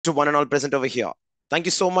to one and all present over here. Thank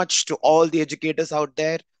you so much to all the educators out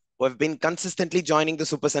there who have been consistently joining the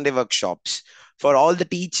Super Sunday workshops. For all the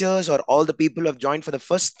teachers or all the people who have joined for the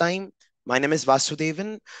first time, my name is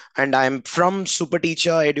Vasudevan and I'm from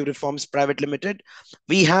SuperTeacher Edu Reforms Private Limited.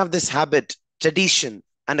 We have this habit, tradition,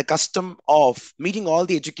 and a custom of meeting all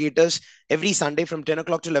the educators every Sunday from 10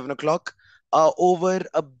 o'clock to 11 o'clock over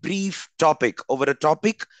a brief topic, over a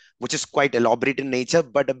topic which is quite elaborate in nature,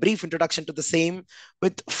 but a brief introduction to the same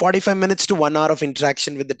with 45 minutes to 1 hour of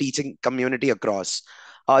interaction with the teaching community across.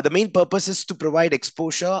 The main purpose is to provide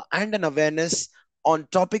exposure and an awareness on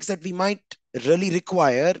topics that we might really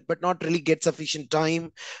require, but not really get sufficient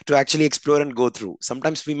time to actually explore and go through.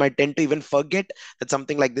 Sometimes we might tend to even forget that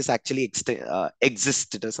something like this actually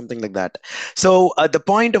existed or something like that. So, the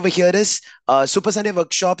point over here is Super Sunday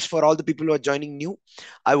workshops for all the people who are joining new.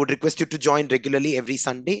 I would request you to join regularly every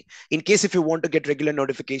Sunday. In case if you want to get regular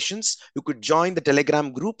notifications, you could join the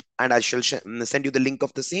Telegram group and I shall send you the link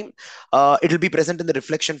of the same. It will be present in the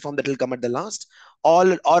reflection form that will come at the last.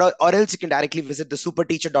 Or else you can directly visit the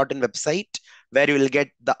superteacher.in website where you will get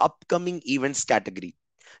the upcoming events category.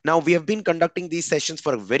 Now, we have been conducting these sessions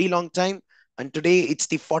for a very long time, and today it's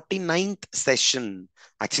the 49th session.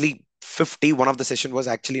 Actually, 50, one of the session was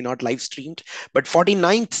actually not live streamed, but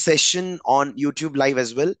 49th session on YouTube live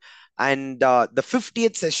as well. And the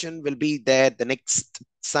 50th session will be there the next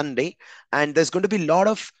Sunday. And there's going to be a lot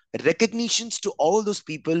of recognitions to all those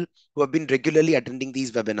people who have been regularly attending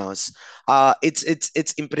these webinars.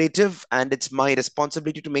 It's imperative and it's my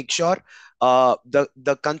responsibility to make sure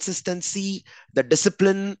the consistency, the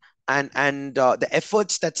discipline, and the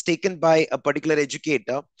efforts that's taken by a particular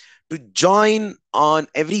educator to join on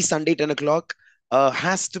every Sunday 10 o'clock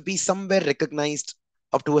has to be somewhere recognized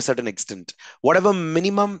up to a certain extent. Whatever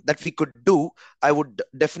minimum that we could do, I would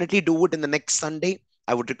definitely do it in the next Sunday.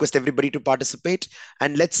 I would request everybody to participate.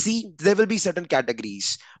 And let's see, there will be certain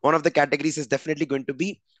categories. One of the categories is definitely going to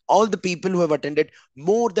be all the people who have attended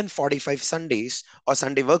more than 45 Sundays or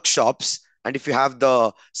Sunday workshops. And if you have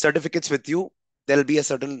the certificates with you, there'll be a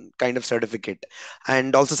certain kind of certificate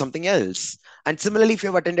and also something else. And similarly, if you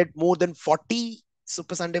have attended more than 40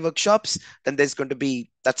 Super Sunday workshops, then there's going to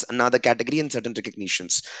be that's another category and certain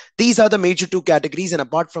recognitions. These are the major two categories. And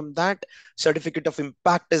apart from that, certificate of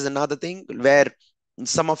impact is another thing where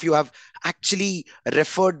some of you have actually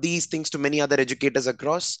referred these things to many other educators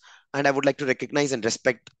across, and I would like to recognize and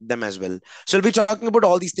respect them as well. So we'll be talking about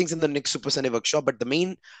all these things in the next Super Sunday workshop. But the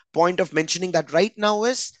main point of mentioning that right now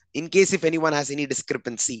is in case if anyone has any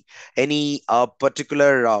discrepancy, any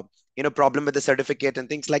particular problem with the certificate and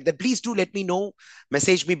things like that, please do let me know.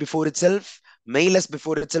 Message me before itself, mail us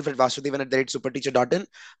before itself at vasudevan at the superteacher.in,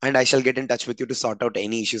 and I shall get in touch with you to sort out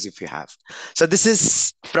any issues if you have. So this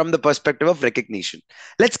is from the perspective of recognition.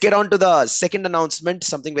 Let's get on to the second announcement,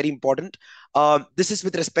 something very important. This is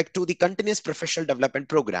with respect to the continuous professional development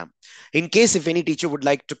program. In case if any teacher would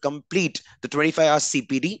like to complete the 25 hours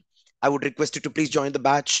CPD, I would request you to please join the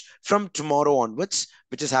batch from tomorrow onwards,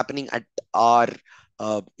 which is happening at our,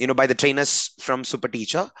 by the trainers from Super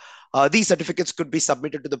Teacher. These certificates could be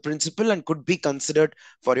submitted to the principal and could be considered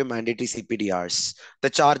for your mandatory CPDRs. The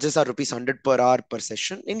charges are rupees 100 per hour per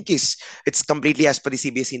session in case it's completely as per the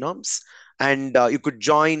CBSE norms. And you could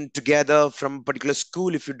join together from a particular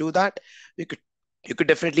school. If you do that, you could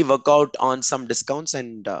definitely work out on some discounts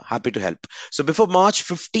and happy to help. So before March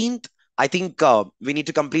 15th, I think we need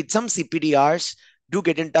to complete some CPDRs. Do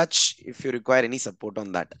get in touch if you require any support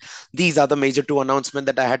on that. These are the major two announcements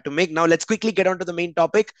that I had to make. Now let's quickly get on to the main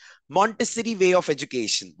topic, Montessori way of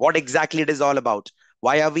education. What exactly it is all about.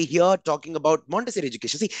 Why are we here talking about Montessori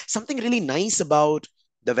education? See, something really nice about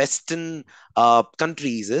the Western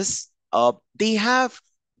countries is they have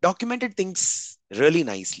documented things really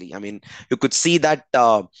nicely. I mean, you could see that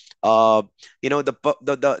the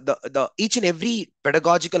each and every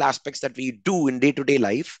pedagogical aspects that we do in day-to-day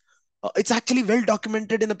life, it's actually well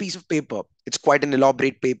documented in a piece of paper. It's quite an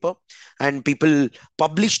elaborate paper, and people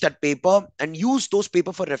publish that paper and use those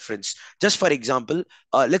paper for reference. Just for example,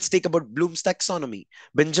 let's take about Bloom's taxonomy.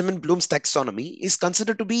 Benjamin Bloom's taxonomy is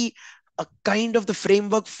considered to be a kind of the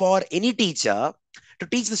framework for any teacher to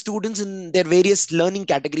teach the students in their various learning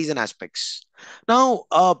categories and aspects. Now,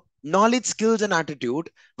 knowledge, skills, and attitude,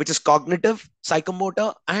 which is cognitive,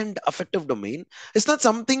 psychomotor, and affective domain, is not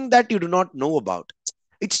something that you do not know about.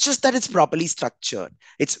 It's just that it's properly structured,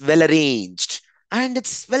 it's well arranged, and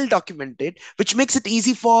it's well documented, which makes it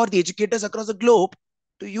easy for the educators across the globe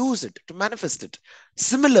to use it, to manifest it.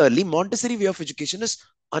 Similarly, Montessori way of education is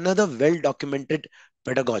another well documented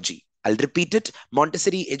pedagogy. I'll repeat it.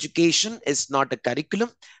 Montessori education is not a curriculum,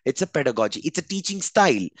 it's a pedagogy. It's a teaching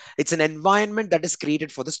style. It's an environment that is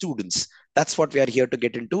created for the students. That's what we are here to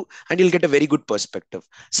get into, and you'll get a very good perspective.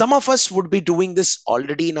 Some of us would be doing this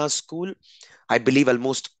already in our school. I believe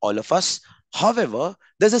almost all of us. However,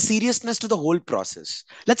 there's a seriousness to the whole process.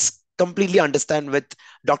 Let's completely understand with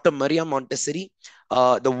Dr. Maria Montessori,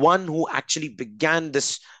 the one who actually began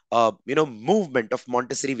this movement of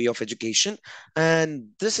Montessori way of education. And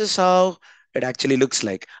this is how it actually looks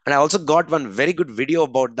like. And I also got one very good video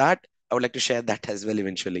about that. I would like to share that as well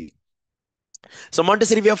eventually. So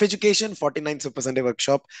Montessori way of education, 49 Super Sunday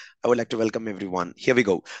workshop. I would like to welcome everyone. Here we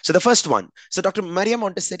go. So the first one. So Dr. Maria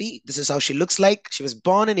Montessori, this is how she looks like. She was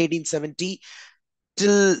born in 1870.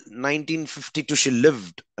 Till 1952, she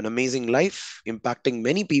lived an amazing life, impacting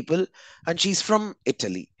many people, and she's from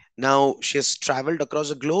Italy. Now, she has traveled across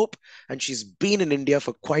the globe and she's been in India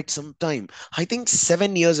for quite some time. I think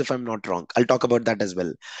 7 years, if I'm not wrong. I'll talk about that as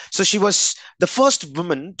well. So, she was the first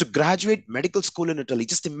woman to graduate medical school in Italy.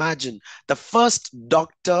 Just imagine the first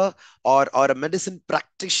doctor or a medicine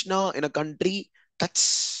practitioner in a country.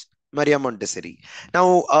 That's Maria Montessori.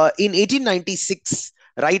 Now, in 1896,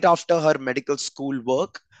 right after her medical school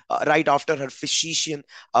work, right after her physician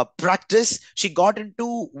practice, she got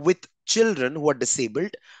into with children who are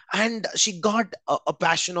disabled, and she got a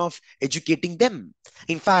passion of educating them.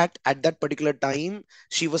 In fact, at that particular time,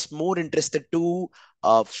 she was more interested to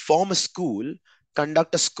form a school,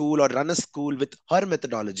 conduct a school, or run a school with her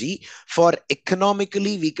methodology for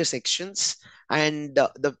economically weaker sections and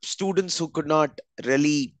the students who could not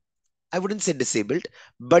really, I wouldn't say disabled,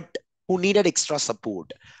 but who needed extra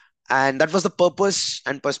support. And that was the purpose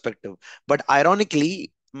and perspective. But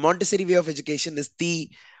ironically, Montessori way of education is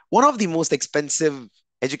the one of the most expensive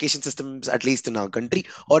education systems, at least in our country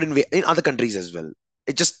or in other countries as well.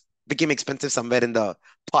 It just became expensive somewhere in the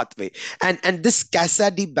pathway. And this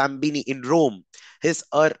Casa di Bambini in Rome, it's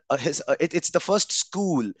the first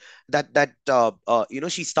school that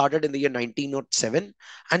she started in the year 1907.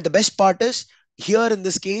 And the best part is, here in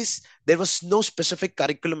this case, there was no specific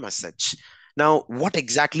curriculum as such. Now, what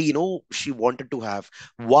exactly, she wanted to have,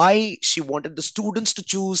 why she wanted the students to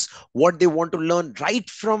choose what they want to learn right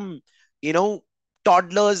from, you know,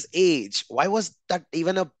 toddler's age. Why was that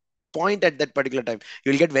even a point at that particular time?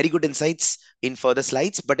 You'll get very good insights in further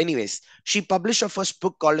slides. But anyways, she published her first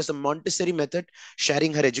book called as the Montessori Method,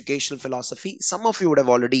 sharing her educational philosophy. Some of you would have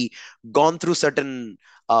already gone through certain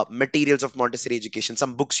materials of Montessori education.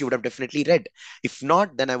 Some books you would have definitely read. If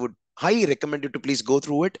not, then I would highly recommend you to please go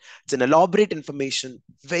through it. It's an elaborate information,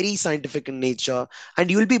 very scientific in nature, and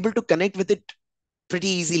you will be able to connect with it pretty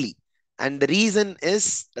easily. And the reason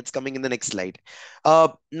is that's coming in the next slide.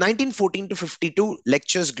 1914 to 52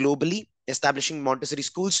 lectures globally, establishing Montessori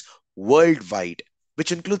schools worldwide,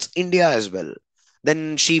 which includes India as well.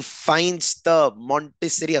 Then she finds the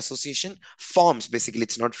Montessori Association, forms basically,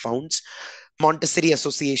 it's not founds, Montessori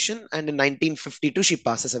Association, and in 1952 she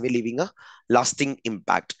passes away, leaving a lasting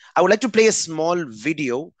impact. I would like to play a small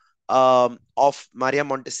video of Maria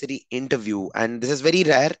Montessori interview, and this is very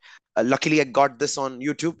rare. Luckily, I got this on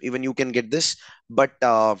YouTube. Even you can get this, but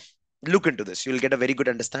look into this. You'll get a very good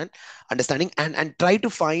understanding, and try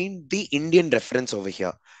to find the Indian reference over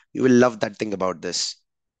here. You will love that thing about this.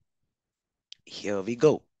 Here we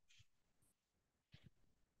go.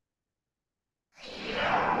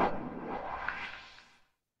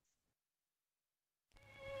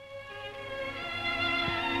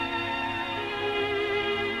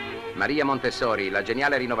 Maria Montessori, la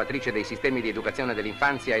geniale rinnovatrice dei sistemi di educazione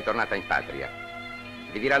dell'infanzia, è tornata in patria.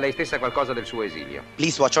 Vi dirà lei stessa qualcosa del suo esilio.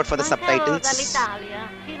 Please watch out for the subtitles. Dall'Italia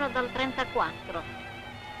fino dal 34,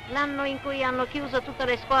 l'anno in cui hanno chiuso tutte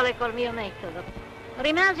le scuole col mio metodo.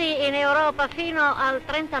 Rimasi in Europa fino al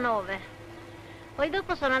 39, poi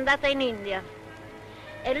dopo sono andata in India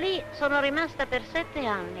e lì sono rimasta per 7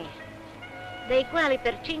 anni, dei quali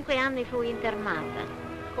per 5 anni fui internata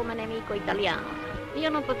come nemico italiano. Io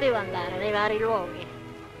non potevo andare nei vari luoghi,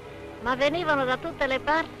 ma venivano da tutte le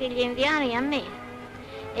parti gli indiani a me,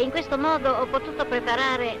 e in questo modo ho potuto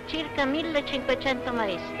preparare circa 1500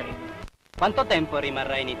 maestri. Quanto tempo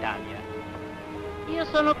rimarrai in Italia? Io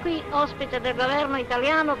sono qui ospite del governo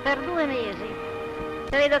italiano per 2 mesi.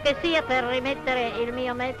 Credo che sia per rimettere il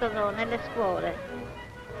mio metodo nelle scuole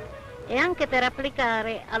e anche per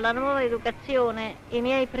applicare alla nuova educazione i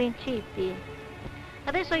miei principi.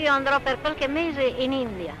 Adesso io andrò per qualche mese in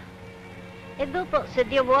India e dopo, se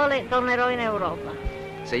Dio vuole, tornerò in Europa.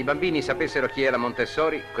 Se i bambini sapessero chi è la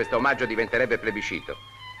Montessori, questo omaggio diventerebbe plebiscito.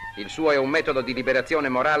 Il suo è un metodo di liberazione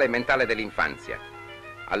morale e mentale dell'infanzia.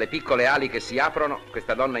 Alle piccole ali che si aprono,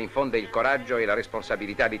 questa donna infonde il coraggio e la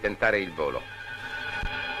responsabilità di tentare il volo.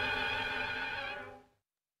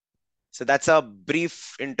 So that's a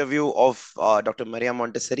brief interview of Dr. Maria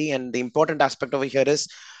Montessori, and the important aspect over here is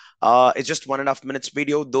it's just 1.5 minutes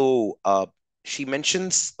video, though she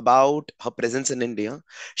mentions about her presence in India.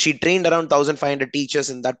 She trained around 1,500 teachers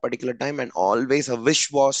in that particular time, and always her wish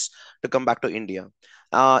was to come back to India.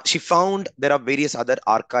 She found there are various other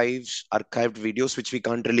archived videos, which we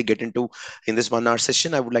can't really get into in this 1 hour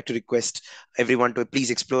session. I would like to request everyone to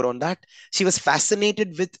please explore on that. She was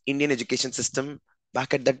fascinated with Indian education system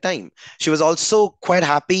back at that time. She was also quite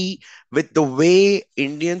happy with the way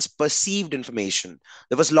Indians perceived information.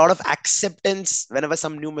 There was a lot of acceptance whenever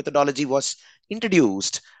some new methodology was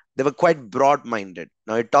introduced. They were quite broad minded.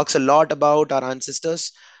 Now, it talks a lot about our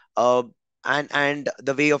ancestors. Uh, and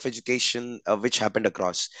the way of education which happened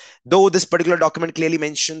across. Though this particular document clearly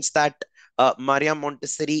mentions that Maria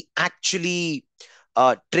Montessori actually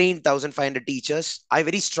trained 1,500 teachers, I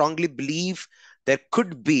very strongly believe there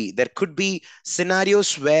could be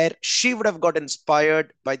scenarios where she would have got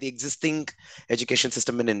inspired by the existing education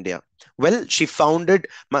system in India. Well, she founded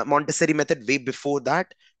Montessori method way before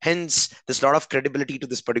that. Hence, there's a lot of credibility to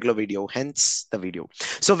this particular video. Hence, the video.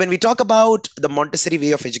 So, when we talk about the Montessori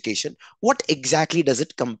way of education, what exactly does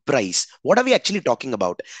it comprise? What are we actually talking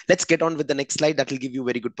about? Let's get on with the next slide. That will give you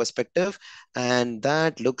very good perspective, and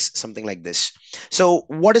that looks something like this. So,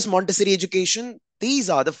 what is Montessori education? These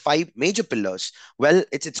are the 5 major pillars. Well,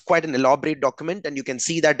 it's quite an elaborate document, and you can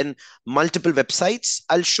see that in multiple websites.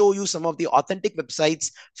 I'll show you some of the authentic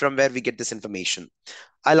websites from where we get this information.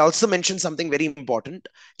 I'll also mention something very important.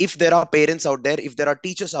 If there are parents out there, if there are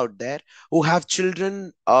teachers out there who have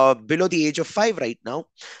children below the age of 5 right now,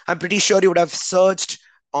 I'm pretty sure you would have searched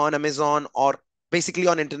on Amazon or basically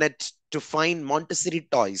on internet to find Montessori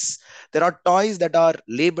toys. There are toys that are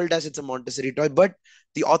labeled as it's a Montessori toy, but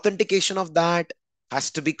the authentication of that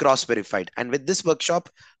has to be cross verified. And with this workshop,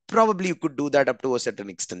 probably you could do that up to a certain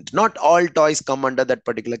extent. Not all toys come under that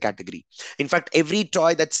particular category. In fact, every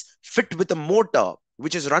toy that's fit with a motor,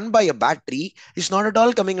 which is run by a battery, is not at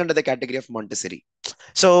all coming under the category of Montessori.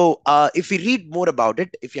 So, if we read more about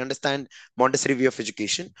it, if you understand Montessori way of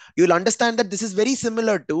education, you'll understand that this is very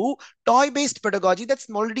similar to toy-based pedagogy that's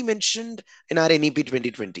already mentioned in our NEP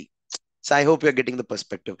 2020. So I hope you're getting the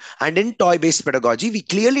perspective. And in toy-based pedagogy, we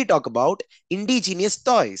clearly talk about indigenous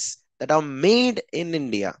toys that are made in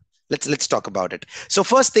India. Let's talk about it. So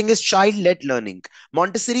first thing is child-led learning.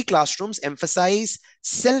 Montessori classrooms emphasize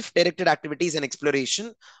self-directed activities and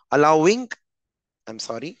exploration, allowing, I'm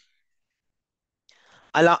sorry,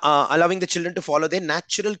 allowing the children to follow their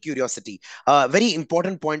natural curiosity. Very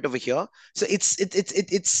important point over here. So it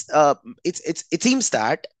seems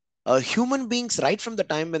that human beings, right from the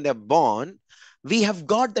time when they're born, we have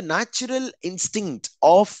got the natural instinct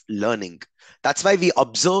of learning. That's why we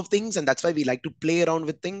observe things, and that's why we like to play around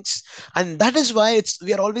with things, and that is why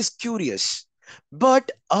we are always curious.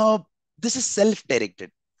 But this is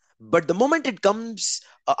self-directed. But the moment it comes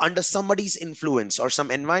under somebody's influence or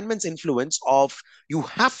some environment's influence of you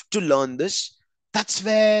have to learn this, that's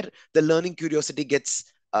where the learning curiosity gets,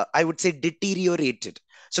 I would say, deteriorated.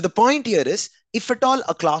 So the point here is, if at all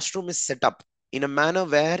a classroom is set up in a manner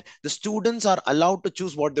where the students are allowed to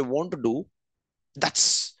choose what they want to do,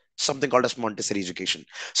 that's something called as Montessori education.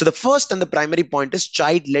 So the first and the primary point is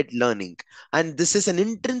child-led learning, and this is an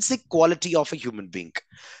intrinsic quality of a human being.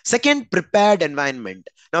 Second, prepared environment.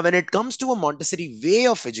 Now, when it comes to a Montessori way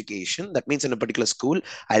of education, that means in a particular school,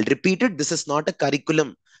 I'll repeat it, this is not a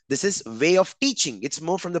curriculum. This is way of teaching. It's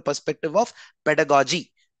more from the perspective of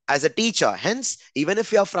pedagogy as a teacher. Hence, even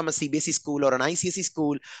if you're from a CBSE school or an ICSE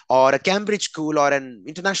school or a Cambridge school or an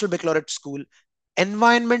international baccalaureate school,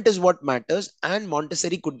 environment is what matters, and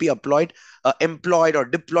Montessori could be employed or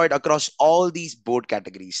deployed across all these board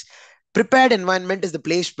categories. Prepared environment is the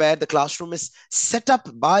place where the classroom is set up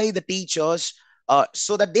by the teachers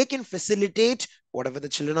so that they can facilitate whatever the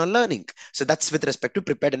children are learning. So that's with respect to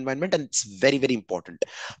prepared environment, and it's very, very important.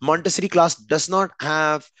 Montessori class does not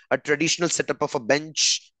have a traditional setup of a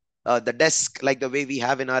bench, the desk, like the way we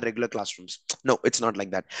have in our regular classrooms. No, it's not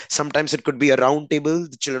like that. Sometimes it could be a round table,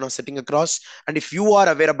 the children are sitting across. And if you are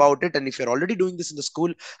aware about it, and if you're already doing this in the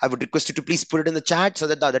school, I would request you to please put it in the chat so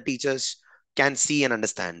that the other teachers can see and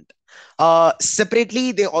understand.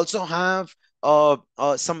 Separately, they also have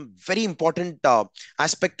some very important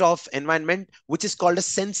aspect of environment, which is called as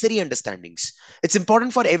sensory understandings. It's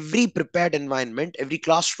important for every prepared environment, every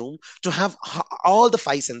classroom, to have all the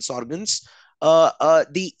 5 sense organs,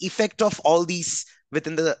 the effect of all these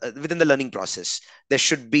within the learning process. There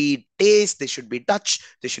should be taste, there should be touch,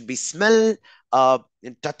 there should be smell,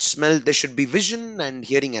 In touch, smell, there should be vision and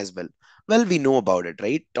hearing as well. Well, we know about it,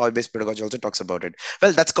 right? Toy-based pedagogy also talks about it.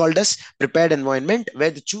 Well, that's called as prepared environment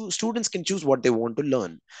where the students can choose what they want to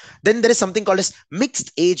learn. Then there is something called as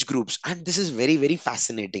mixed age groups, and this is very, very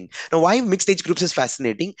fascinating. Now, why mixed age groups is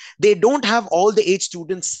fascinating? They don't have all the age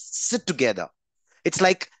students sit together. It's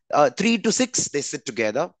like 3 to 6 they sit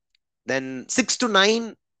together, then 6 to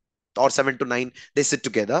 9 or 7 to 9 they sit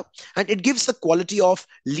together, and it gives the quality of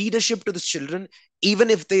leadership to the children.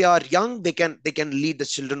 Even if they are young, they can lead the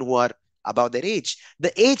children who are above their age.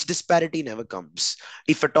 The age disparity never comes.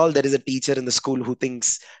 If at all there is a teacher in the school who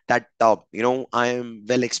thinks that I am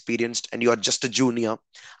well experienced and you are just a junior,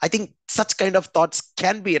 I think such kind of thoughts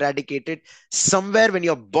can be eradicated somewhere when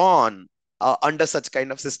you're born under such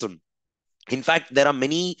kind of system. In fact, there are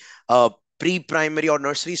many pre-primary or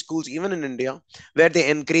nursery schools, even in India, where they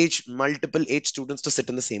encourage multiple age students to sit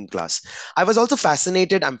in the same class. I was also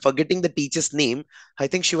fascinated. I'm forgetting the teacher's name. I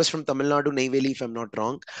think she was from Tamil Nadu, Neyveli, if I'm not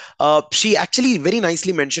wrong. She actually very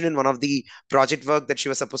nicely mentioned in one of the project work that she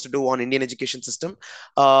was supposed to do on Indian education system.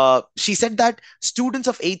 She said that students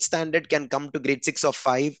of 8th standard can come to grade 6 or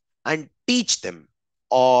 5 and teach them,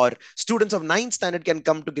 or students of 9th standard can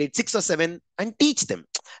come to grade 6 or 7 and teach them.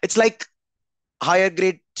 It's like higher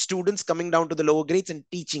grade students coming down to the lower grades and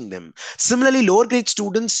teaching them. Similarly, lower grade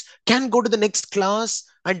students can go to the next class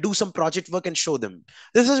and do some project work and show them.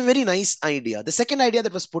 This is a very nice idea. The second idea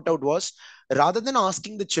that was put out was, rather than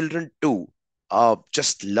asking the children to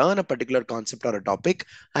just learn a particular concept or a topic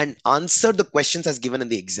and answer the questions as given in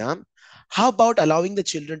the exam, how about allowing the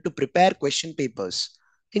children to prepare question papers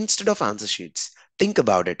instead of answer sheets? Think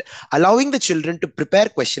about it. Allowing the children to prepare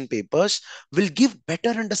question papers will give better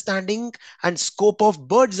understanding and scope of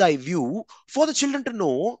bird's eye view for the children to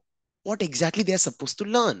know what exactly they are supposed to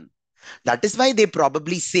learn. That is why they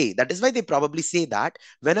probably say that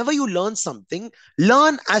whenever you learn something,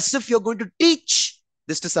 learn as if you're going to teach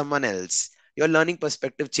this to someone else. Your learning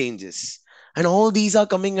perspective changes. And all these are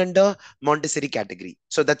coming under Montessori category.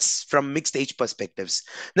 So that's from mixed age perspectives.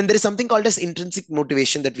 Then there is something called as intrinsic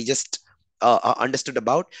motivation that we just understood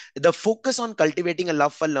about. The focus on cultivating a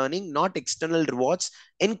love for learning, not external rewards,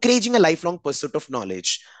 encouraging a lifelong pursuit of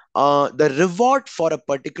knowledge. The reward for a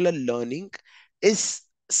particular learning is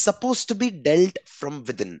supposed to be dealt from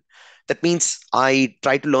within. That means I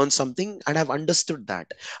try to learn something and I've understood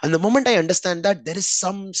that. And the moment I understand that, there is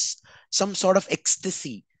some sort of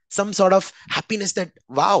ecstasy, some sort of happiness that,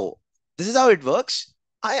 wow, this is how it works.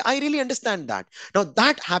 I really understand that. Now,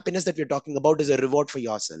 that happiness that we're talking about is a reward for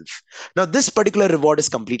yourself. Now, this particular reward is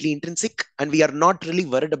completely intrinsic, and we are not really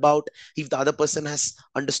worried about if the other person has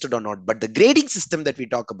understood or not. But the grading system that we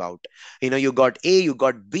talk about, you got A, you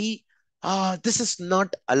got B. This is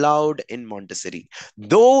not allowed in Montessori.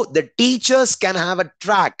 Though the teachers can have a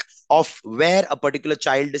track of where a particular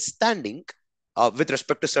child is standing with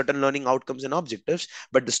respect to certain learning outcomes and objectives,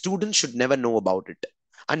 but the students should never know about it.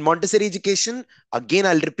 And Montessori education, again,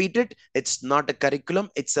 I'll repeat it, it's not a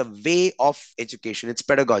curriculum, it's a way of education, it's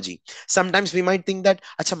pedagogy. Sometimes we might think that,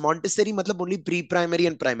 acha, Montessori matlab only pre-primary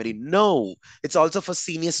and primary. No, it's also for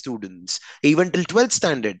senior students, even till 12th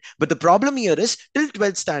standard. But the problem here is, till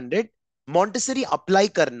 12th standard,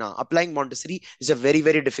 applying Montessori is a very,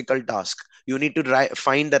 very difficult task. You need to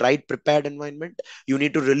find the right prepared environment. You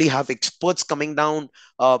need to really have experts coming down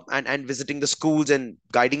and visiting the schools and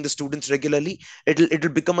guiding the students regularly. It'll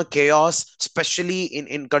become a chaos, especially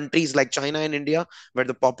in countries like China and India, where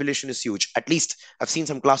the population is huge. At least I've seen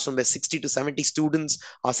some classroom where 60 to 70 students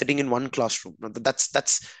are sitting in one classroom. Now,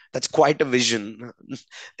 that's quite a vision.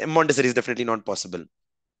 Montessori is definitely not possible.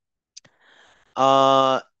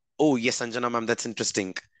 Uh, oh yes, Sanjana ma'am, that's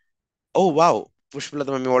interesting. Oh wow, Pushpalata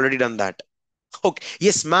ma'am, you've already done that. Okay.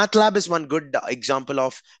 Yes, math lab is one good example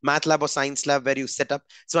of math lab or science lab where you set up.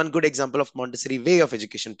 It's one good example of Montessori way of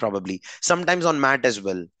education, probably. Sometimes on math as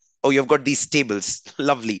well. Oh, you've got these tables.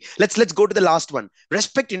 Lovely. Let's go to the last one.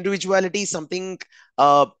 Respect individuality is something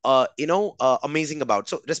amazing about.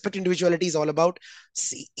 So respect individuality is all about,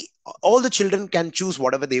 see, all the children can choose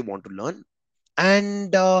whatever they want to learn.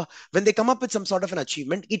 And when they come up with some sort of an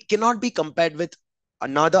achievement, it cannot be compared with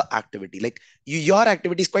another activity. Like your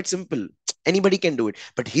activity is quite simple, anybody can do it,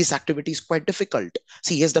 but his activity is quite difficult.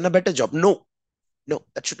 See, he has done a better job. No, no,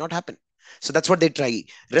 that should not happen. So that's what they try.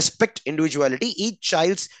 Respect individuality. Each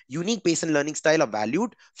child's unique pace and learning style are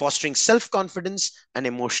valued, fostering self-confidence and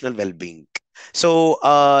emotional well-being.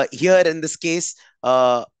 So here in this case,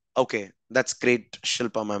 okay, that's great,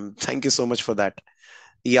 Shilpa ma'am, thank you so much for that.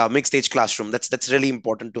 Yeah, mixed age classroom. That's really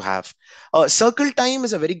important to have. Circle time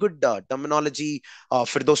is a very good terminology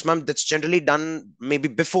for those, ma'am. That's generally done maybe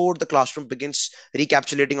before the classroom begins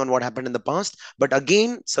recapitulating on what happened in the past. But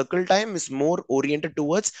again, circle time is more oriented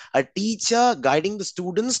towards a teacher guiding the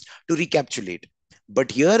students to recapitulate.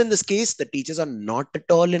 But here in this case, the teachers are not at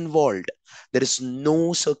all involved. There is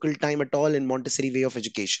no circle time at all in Montessori way of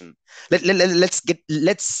education.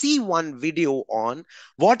 Let's see one video on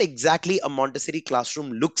what exactly a Montessori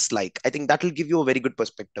classroom looks like. I think that will give you a very good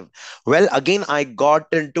perspective. Well, again, I got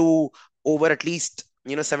into over at least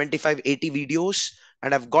 75, 80 videos,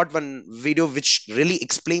 and I've got one video which really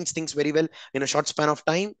explains things very well in a short span of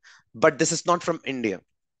time. But this is not from India.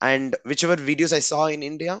 And whichever videos I saw in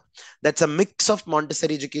India, that's a mix of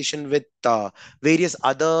Montessori education with various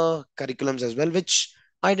other curriculums as well, which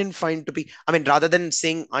I didn't find to be, I mean, rather than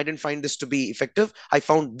saying I didn't find this to be effective, I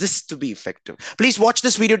found this to be effective. Please watch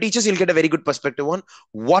this video, teachers. You'll get a very good perspective on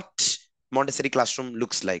what Montessori classroom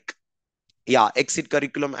looks like. Yeah, exit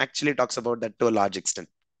curriculum actually talks about that to a large extent.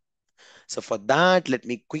 So for that, let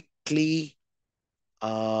me quickly,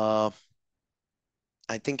 uh,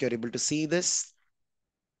 I think you're able to see this.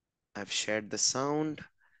 I've shared the sound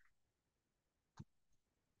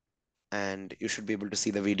and you should be able to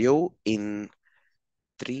see the video in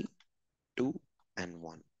 3, 2, and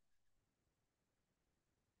 1.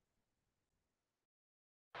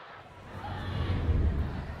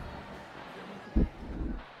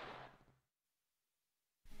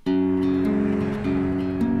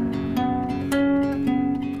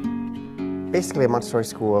 Basically, a Montessori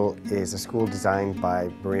school is a school designed by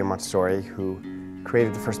Maria Montessori, who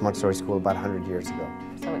created the first Montessori school about 100 years ago.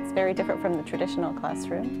 So it's very different from the traditional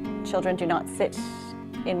classroom. Children do not sit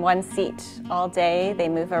in one seat all day. They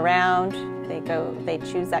move around, they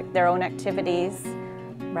choose their own activities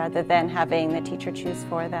rather than having the teacher choose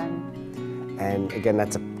for them. And again,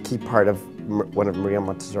 that's a key part of one of Maria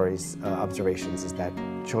Montessori's observations, is that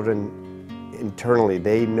children internally,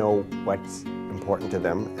 they know what's important to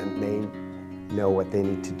them and they know what they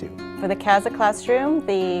need to do. For the CASA classroom,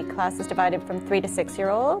 the class is divided from 3 to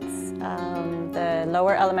 6-year-olds. The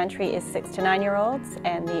lower elementary is 6 to 9-year-olds,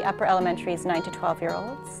 and the upper elementary is 9 to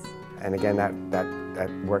 12-year-olds. And again, that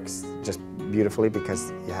works just beautifully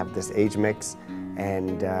because you have this age mix,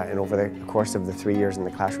 and over the course of the 3 years in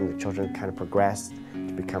the classroom, the children kind of progress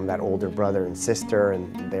to become that older brother and sister,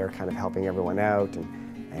 and they're kind of helping everyone out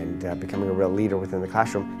and becoming a real leader within the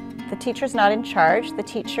classroom. The teacher's not in charge. The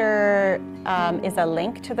teacher is a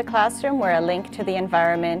link to the classroom. We're a link to the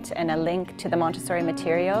environment and a link to the Montessori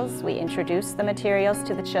materials. We introduce the materials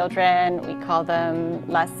to the children. We call them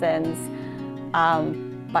lessons,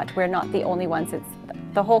 but we're not the only ones.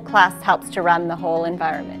 The whole class helps to run the whole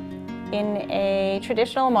environment. In a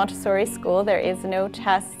traditional Montessori school, there is no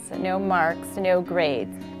tests, no marks, no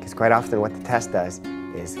grades. Because quite often what the test does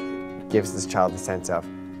is gives this child the sense of,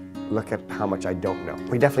 look at how much I don't know.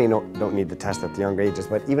 We definitely don't need the test at the younger ages,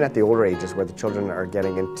 but even at the older ages where the children are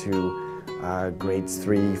getting into grades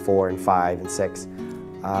 3, 4, and 5, and 6,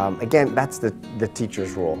 again, that's the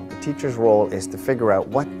teacher's role. The teacher's role is to figure out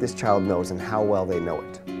what this child knows and how well they know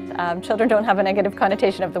it. Children don't have a negative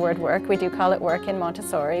connotation of the word work. We do call it work in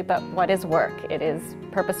Montessori, but what is work? It is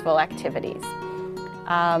purposeful activities.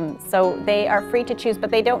 So they are free to choose,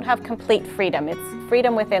 but they don't have complete freedom. It's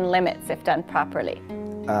freedom within limits if done properly.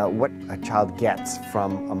 What a child gets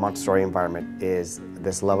from a Montessori environment is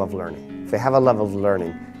this love of learning. If they have a love of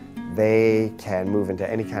learning, they can move into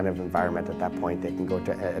any kind of environment at that point. They can go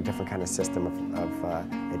to a different kind of system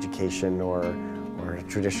of education or a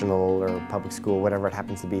traditional or public school, whatever it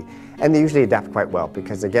happens to be. And they usually adapt quite well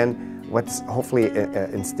because, again, what's hopefully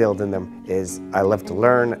instilled in them is I love to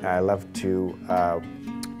learn, I love to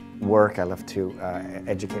work, I love to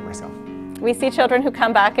educate myself. We see children who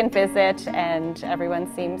come back and visit, and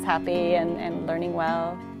everyone seems happy and learning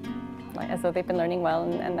well, as though they've been learning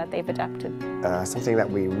well and that they've adapted. Something that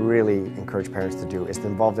we really encourage parents to do is to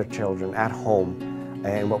involve their children at home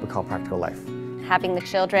in what we call practical life. Having the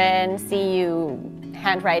children see you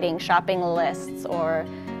handwriting shopping lists or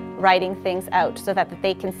writing things out so that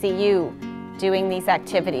they can see you doing these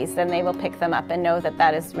activities, then they will pick them up and know that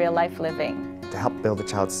that is real life living. To help build a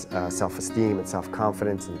child's self-esteem and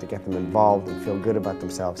self-confidence and to get them involved and feel good about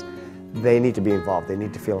themselves, they need to be involved. They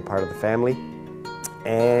need to feel a part of the family.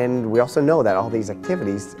 And we also know that all these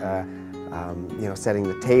activities, setting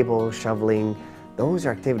the table, shoveling, those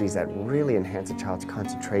are activities that really enhance a child's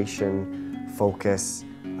concentration, focus.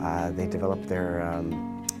 They develop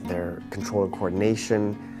their control and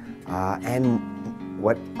coordination. And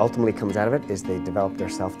what ultimately comes out of it is they develop their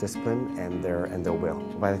self-discipline and their will.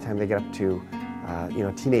 By the time they get up to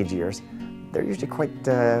teenage years, they're usually quite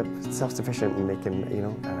self-sufficient, and they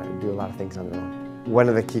can, do a lot of things on their own. One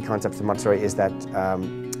of the key concepts of Montessori is that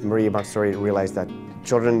Maria Montessori realized that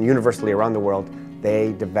children universally around the world,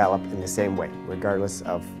 they develop in the same way, regardless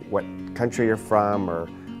of what country you're from or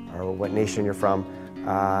what nation you're from.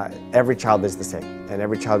 Every child is the same, and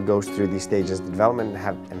every child goes through these stages of development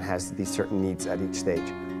and has these certain needs at each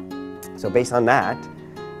stage. So based on that,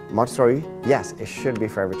 Montessori, yes, it should be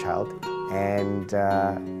for every child, and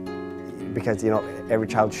because every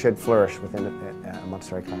child should flourish within a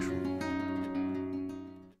Montessori classroom.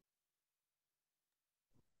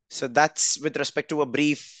 So that's with respect to a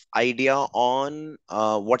brief idea on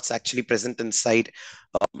what's actually present inside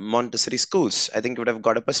Montessori schools. I think you would have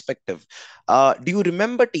got a perspective. Do you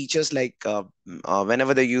remember teachers like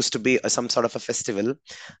whenever there used to be some sort of a festival,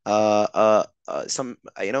 some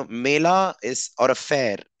mela is or a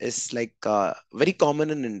fair is like very common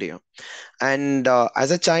in India. And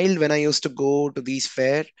as a child, when I used to go to these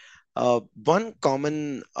fair, a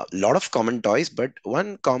lot of common toys, but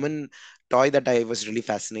one common toy that I was really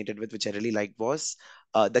fascinated with, which I really liked, was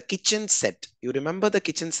the kitchen set. You remember the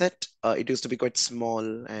kitchen set? It used to be quite small,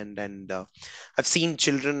 and I've seen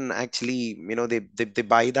children actually, they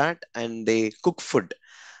buy that and they cook food,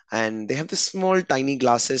 and they have the small tiny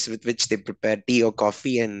glasses with which they prepare tea or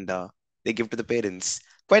coffee, and they give to the parents.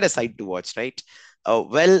 Quite a sight to watch, right?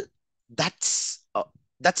 Well, that's uh,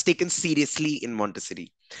 that's taken seriously in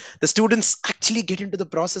Montessori. The students actually get into the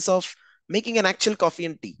process of making an actual coffee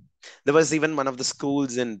and tea. There was even one of the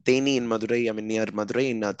schools in Teni in Madurai, I mean near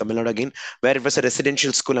Madurai in Tamil Nadu again, where it was a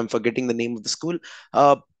residential school. I'm forgetting the name of the school.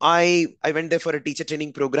 I went there for a teacher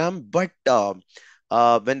training program, but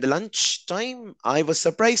when the lunch time, I was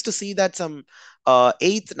surprised to see that some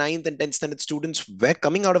eighth, ninth, and tenth standard students were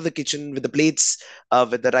coming out of the kitchen with the plates,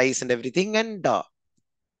 with the rice and everything. And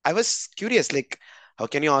I was curious, like, how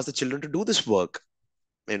can you ask the children to do this work?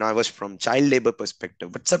 I was from child labor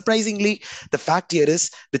perspective, but surprisingly, the fact here is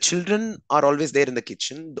the children are always there in the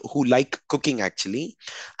kitchen who like cooking actually,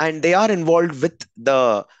 and they are involved with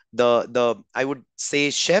the I would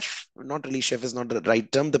say chef, not really chef is not the right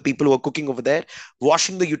term. The people who are cooking over there,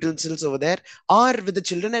 washing the utensils over there, are with the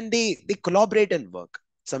children, and they collaborate and work.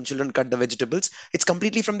 Some children cut the vegetables. It's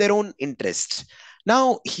completely from their own interest.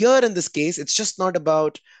 Now, here in this case, it's just not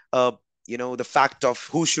about the fact of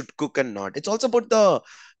who should cook and not. It's also about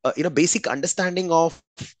the basic understanding of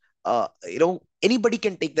anybody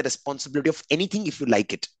can take the responsibility of anything if you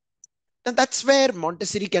like it. And that's where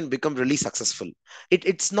Montessori can become really successful.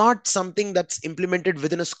 It's not something that's implemented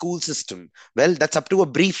within a school system. Well, that's up to a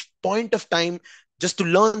brief point of time just to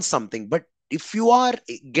learn something. But if you are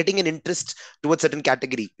getting an interest towards certain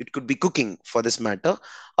category, it could be cooking for this matter,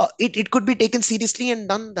 it could be taken seriously and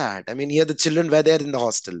done that. I mean, here the children were there in the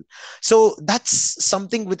hostel. So that's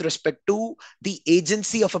something with respect to the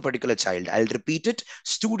agency of a particular child. I'll repeat it.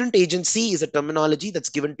 Student agency is a terminology that's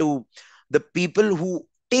given to the people who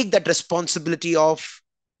take that responsibility of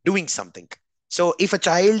doing something. So if a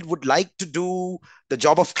child would like to do the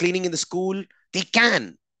job of cleaning in the school, they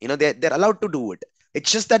can. They're allowed to do it. It's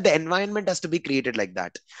just that the environment has to be created like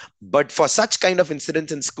that. But for such kind of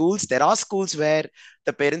incidents in schools, there are schools where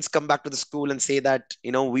the parents come back to the school and say that,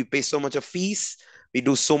 we pay so much of fees, we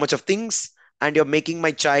do so much of things, and you're making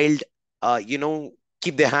my child,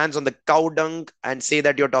 keep their hands on the cow dung and say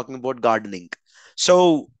that you're talking about gardening.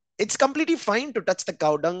 So it's completely fine to touch the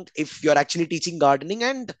cow dung if you're actually teaching gardening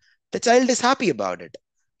and the child is happy about it.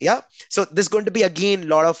 Yeah. So there's going to be again a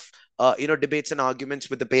lot of debates and arguments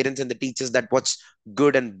with the parents and the teachers that what's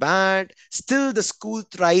good and bad. Still, the school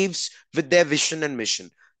thrives with their vision and mission.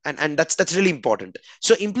 And that's really important.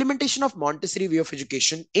 So implementation of Montessori way of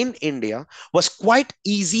education in India was quite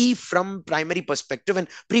easy from primary perspective and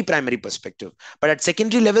pre-primary perspective. But at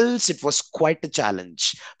secondary levels, it was quite a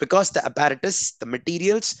challenge because the apparatus, the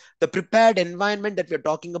materials, the prepared environment that we're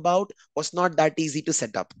talking about was not that easy to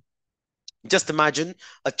set up. Just imagine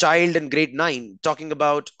a child in grade 9 talking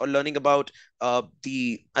about or learning about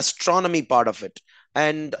the astronomy part of it,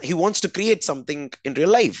 and he wants to create something in real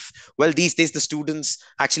life. Well, these days the students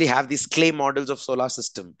actually have these clay models of solar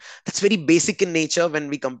system. That's very basic in nature when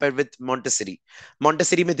we compare with Montessori. May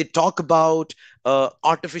they talk about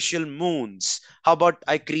artificial moons. How about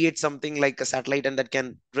I create something like a satellite and that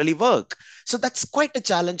can really work? So that's quite a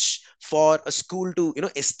challenge for a school to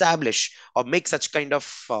establish or make such kind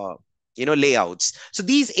of layouts. So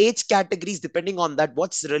these age categories, depending on that,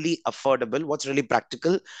 what's really affordable, what's really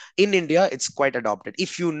practical in India, it's quite adopted.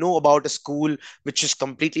 If you know about a school which is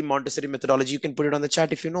completely Montessori methodology, you can put it on the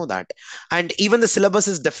chat if you know that. And even the syllabus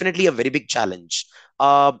is definitely a very big challenge.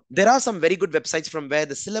 There are some very good websites from where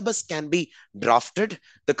the syllabus can be drafted,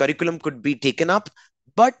 the curriculum could be taken up,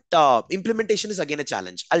 but implementation is again a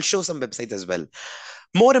challenge. I'll show some websites as well.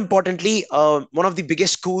 More importantly, one of the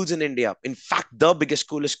biggest schools in India, in fact, the biggest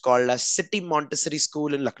school is called as City Montessori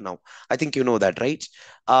School in Lucknow. I think you know that, right?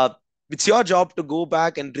 Uh, it's your job to go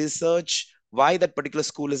back and research why that particular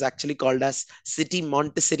school is actually called as City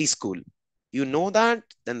Montessori School. You know that?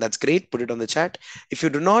 Then that's great. Put it on the chat. If you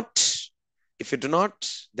do not, if you do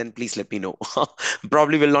not, then please let me know.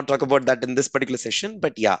 Probably will not talk about that in this particular session,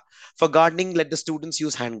 but yeah, for gardening, let the students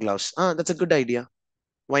use hand gloves. That's a good idea.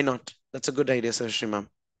 Why not? That's a good idea, Sir Ma'am.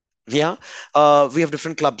 Yeah, we have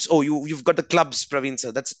different clubs. Oh, you've got the clubs, Praveen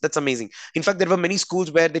sir. That's amazing. In fact, there were many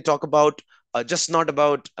schools where they talk about just not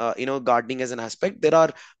about gardening as an aspect. There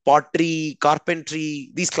are pottery,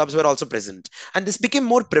 carpentry. These clubs were also present, and this became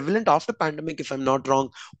more prevalent after pandemic, if I'm not wrong.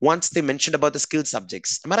 Once they mentioned about the skill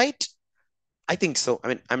subjects, am I right? I think so. I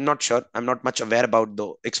mean, I'm not sure. I'm not much aware about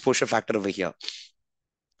the exposure factor over here.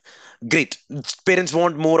 Great. Parents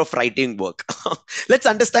want more of writing work. Let's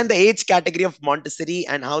understand the age category of Montessori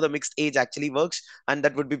and how the mixed age actually works. And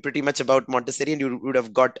that would be pretty much about Montessori, and you would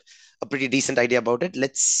have got a pretty decent idea about it.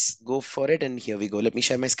 Let's go for it. And here we go. Let me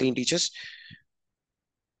share my screen, teachers.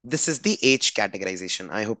 This is the age categorization.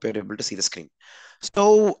 I hope you're able to see the screen.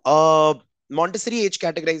 So, Montessori age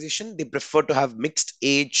categorization, they prefer to have mixed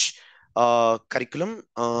age curriculum.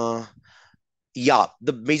 Yeah,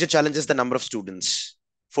 the major challenge is the number of students.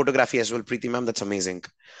 Photography as well, Preeti ma'am, that's amazing.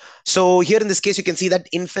 So here in this case, you can see that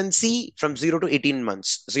infancy from 0 to 18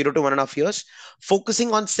 months, 0 to 1.5 years,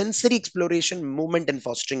 focusing on sensory exploration, movement, and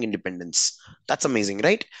fostering independence. That's amazing,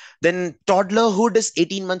 right? Then toddlerhood is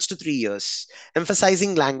 18 months to 3 years,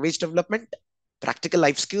 emphasizing language development, practical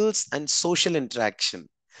life skills, and social interaction.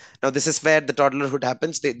 Now, this is where the toddlerhood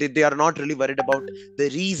happens. They are not really worried about the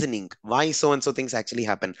reasoning, why so and so things actually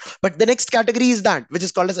happen. But the next category is that, which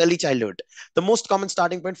is called as early childhood. The most common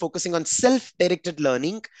starting point focusing on self directed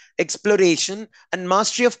learning, exploration, and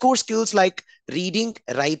mastery of core skills like reading,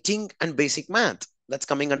 writing, and basic math. That's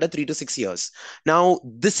coming under 3 to 6 years. Now,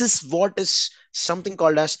 this is what is something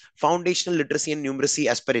called as foundational literacy and numeracy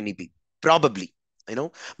as per NEP. Probably.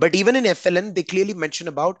 But even in FLN, they clearly mention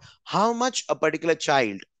about how much a particular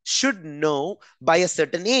child should know by a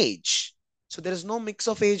certain age. So there is no mix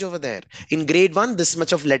of age over there. In grade one, this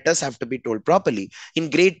much of letters have to be told properly. In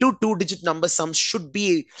grade two, two-digit number sums should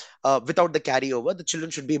be without the carryover. The children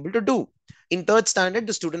should be able to do. In third standard,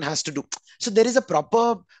 the student has to do. So there is a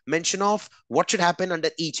proper mention of what should happen under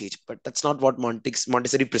each age, but that's not what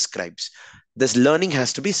Montessori prescribes. This learning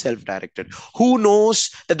has to be self-directed. Who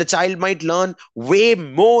knows that the child might learn way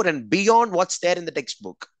more and beyond what's there in the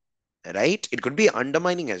textbook? Right, it could be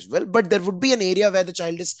undermining as well, but there would be an area where the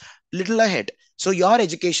child is little ahead. So our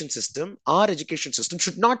education system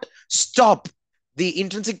should not stop the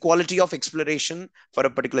intrinsic quality of exploration for a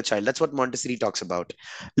particular child. That's what Montessori talks about.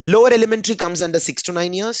 Lower elementary comes under 6 to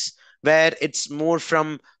 9 years, where it's more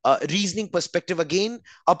from a reasoning perspective again.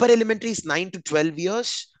 Upper elementary is 9 to 12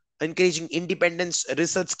 years, encouraging independence,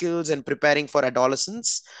 research skills, and preparing for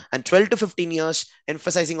adolescence. And 12 to 15 years,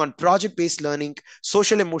 emphasizing on project-based learning,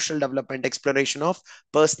 social emotional development, exploration of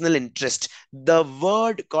personal interest. The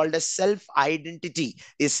word called as self-identity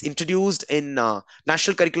is introduced in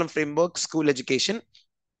National Curriculum Framework, School Education,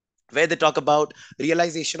 where they talk about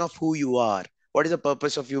realization of who you are. What is the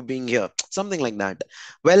purpose of you being here? Something like that.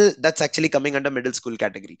 Well, that's actually coming under middle school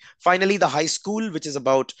category. Finally, the high school, which is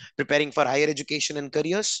about preparing for higher education and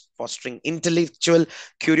careers, fostering intellectual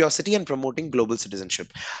curiosity, and promoting global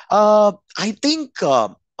citizenship. I think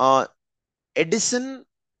Edison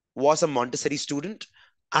was a Montessori student.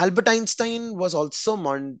 Albert Einstein was also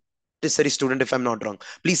Montessori student, if I'm not wrong.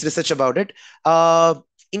 Please research about it.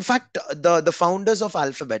 In fact, the founders of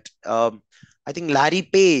Alphabet, I think Larry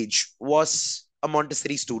Page was a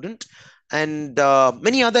Montessori student, and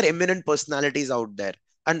many other eminent personalities out there,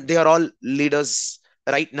 and they are all leaders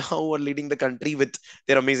right now who are leading the country with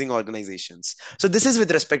their amazing organizations. So this is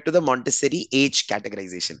with respect to the Montessori age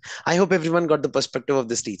categorization. I hope everyone got the perspective of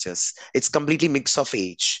these teachers. It's completely mix of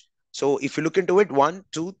age. So if you look into it, 1,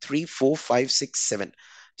 2, 3, 4, 5, 6, 7.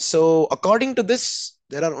 So according to this,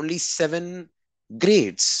 there are only 7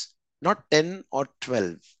 grades, not 10 or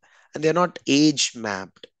 12, and they're not age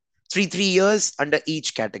mapped. 3 years under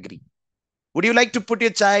each category. Would you like to put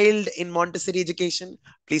your child in Montessori education?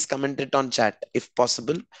 Please comment it on chat if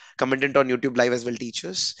possible. Comment it on YouTube live as well,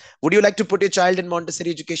 teachers. Would you like to put your child in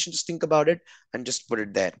Montessori education? Just think about it and just put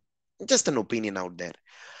it there. Just an opinion out there.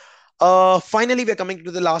 Finally, we're coming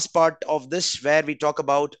to the last part of this where we talk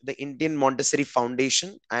about the Indian Montessori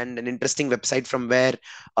Foundation and an interesting website from where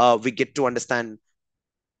we get to understand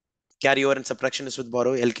carry over and subtraction is with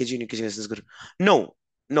borrow, LKG and UKG is good. No,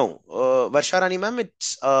 no. Varsharani ma'am,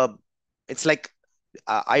 it's like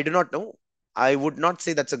I do not know. I would not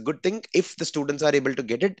say that's a good thing. If the students are able to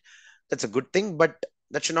get it, that's a good thing, but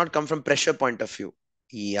that should not come from pressure point of view.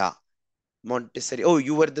 Yeah. Montessori. Oh,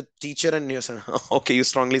 you were the teacher and your son. Okay, you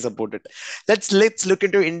strongly support it. Let's look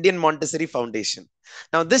into Indian Montessori Foundation.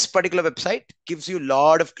 Now, this particular website gives you a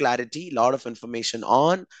lot of clarity, lot of information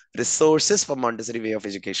on resources for Montessori way of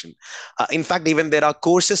education. In fact, even there are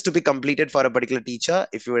courses to be completed for a particular teacher.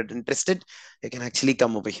 If you are interested, you can actually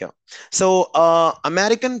come over here. So,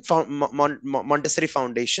 American Montessori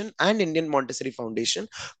Foundation and Indian Montessori Foundation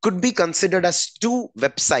could be considered as two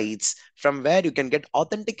websites from where you can get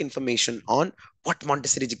authentic information on what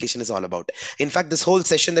Montessori education is all about. In fact, this whole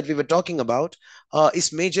session that we were talking about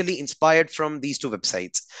is majorly inspired from these two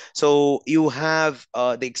websites. So you have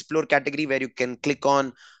the Explore category where you can click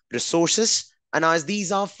on resources. And as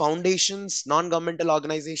these are foundations, non-governmental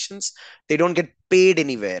organizations, they don't get paid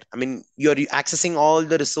anywhere. I mean, you're accessing all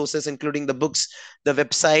the resources, including the books, the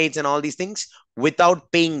websites, and all these things without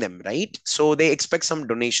paying them, right? So they expect some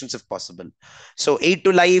donations if possible. So Aid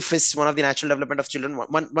to Life is one of the natural development of children,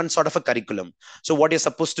 one sort of a curriculum. So what you're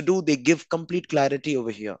supposed to do, they give complete clarity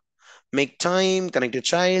over here. Make time, connect your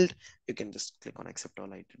child. You can just click on accept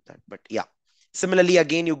all. I did that, but yeah. Similarly,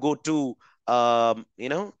 again, you go to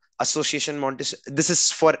Association Montessori. This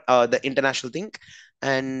is for the international thing,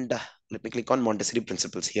 and let me click on Montessori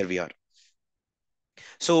principles. Here we are.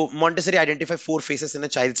 So Montessori identify four phases in a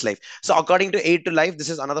child's life. So according to Aid to Life, this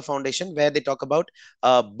is another foundation where they talk about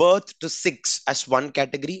birth to 6 as one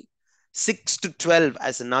category, 6 to 12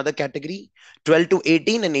 as another category, 12 to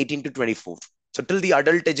 18 and 18 to 24. So till the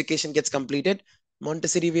adult education gets completed,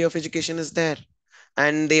 Montessori way of education is there.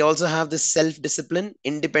 And they also have the self-discipline,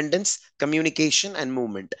 independence, communication, and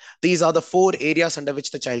movement. These are the four areas under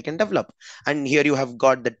which the child can develop. And here you have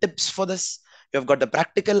got the tips for this. You have got the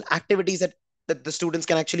practical activities that the students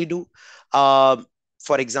can actually do. For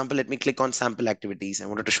example, let me click on sample activities. I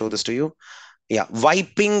wanted to show this to you. Yeah,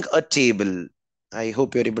 wiping a table. I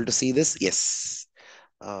hope you're able to see this. Yes.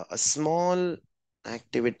 A small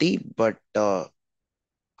activity, but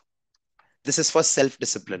this is for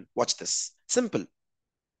self-discipline. Watch this. Simple.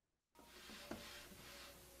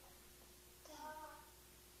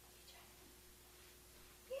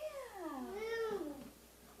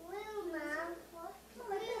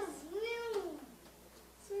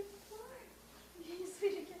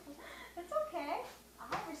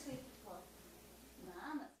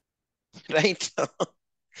 Right?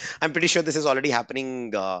 I'm pretty sure this is already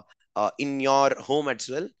happening in your home as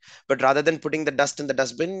well. But rather than putting the dust in the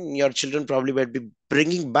dustbin, your children probably would be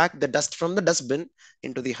bringing back the dust from the dustbin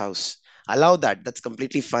into the house. Allow that. That's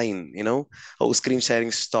completely fine. Oh, screen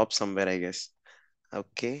sharing stopped somewhere, I guess.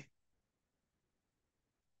 Okay.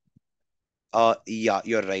 Yeah,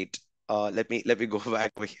 you're right. Let me go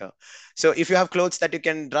back over here. So if you have clothes that you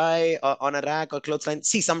can dry on a rack or clothesline,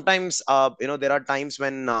 see sometimes there are times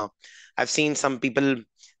when I've seen some people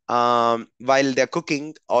while they're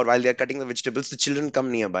cooking or while they're cutting the vegetables, the children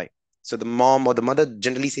come nearby. So the mom or the mother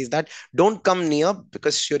generally says that don't come near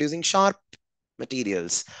because you're using sharp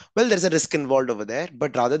materials. Well, there's a risk involved over there,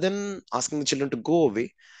 but rather than asking the children to go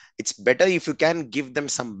away, it's better if you can give them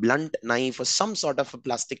some blunt knife or some sort of a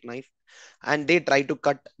plastic knife and they try to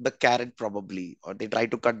cut the carrot probably or they try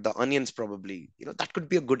to cut the onions probably. That could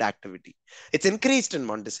be a good activity. It's encouraged in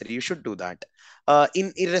Montessori. You should do that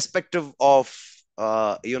in irrespective of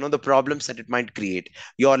the problems that it might create.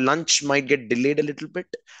 Your lunch might get delayed a little bit,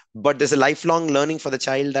 but there's a lifelong learning for the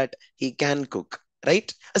child that he can cook,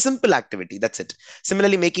 right? A simple activity, that's it.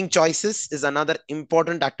 Similarly, making choices is another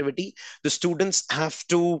important activity. The students have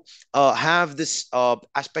to have this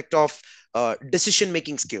aspect of decision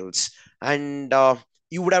making skills. And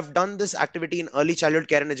you would have done this activity in early childhood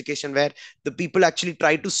care and education where the people actually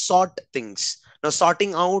try to sort things. Now,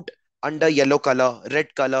 sorting out under yellow color,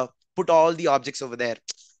 red color, put all the objects over there.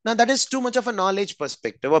 Now, that is too much of a knowledge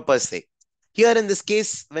perspective or per se. Here in this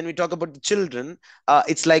case, when we talk about the children,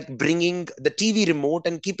 it's like bringing the TV remote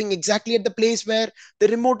and keeping exactly at the place where the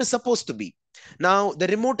remote is supposed to be. Now, the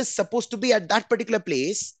remote is supposed to be at that particular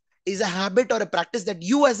place is a habit or a practice that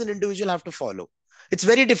you as an individual have to follow. It's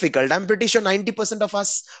very difficult. I'm pretty sure 90% of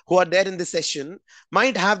us who are there in this session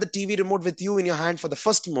might have the TV remote with you in your hand for the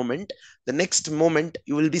first moment. The next moment,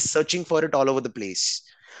 you will be searching for it all over the place.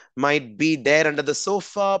 Might be there under the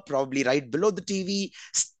sofa, probably right below the TV.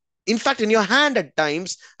 In fact, in your hand at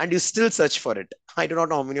times, and you still search for it. I do not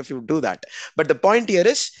know how many of you do that. But the point here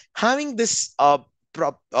is having this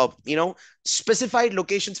specified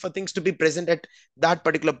locations for things to be present at that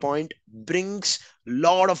particular point brings a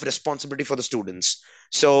lot of responsibility for the students.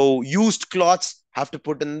 So used cloths have to be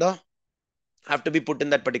put in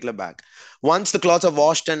that particular bag. Once the clothes are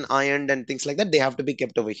washed and ironed and things like that, they have to be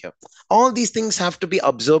kept over here. All these things have to be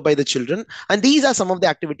observed by the children. And these are some of the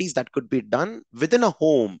activities that could be done within a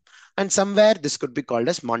home. And somewhere this could be called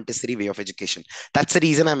as Montessori way of education. That's the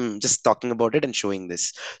reason I'm just talking about it and showing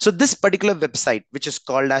this. So this particular website, which is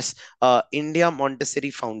called as India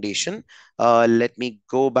Montessori Foundation, let me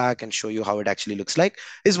go back and show you how it actually looks like,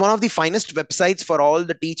 is one of the finest websites for all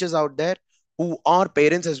the teachers out there who are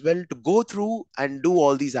parents as well to go through and do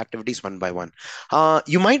all these activities one by one.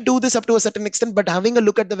 You might do this up to a certain extent, but having a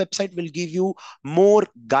look at the website will give you more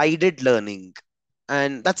guided learning.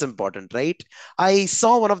 And that's important, right? I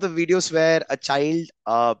saw one of the videos where a child,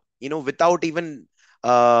 without even,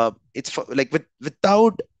 without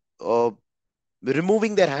uh,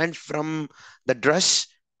 removing their hand from the dress,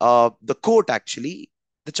 the coat actually,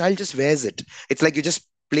 the child just wears it. It's like you just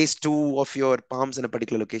place two of your palms in a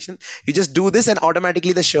particular location. You just do this, and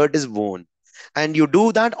automatically the shirt is worn. And you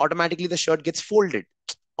do that, automatically the shirt gets folded.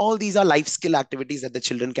 All these are life skill activities that the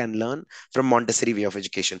children can learn from Montessori way of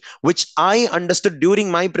education, which I understood during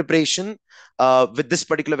my preparation with this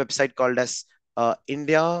particular website called as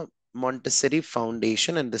India Montessori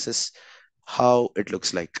Foundation. And this is how it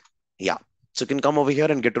looks like. Yeah. So you can come over here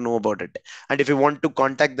and get to know about it. And if you want to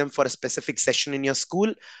contact them for a specific session in your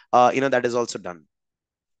school, that is also done.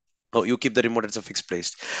 Oh, you keep the remote at a fixed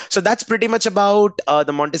place. So that's pretty much about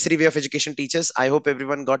the Montessori way of education teachers. I hope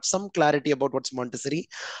everyone got some clarity about what's Montessori.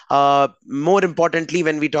 More importantly,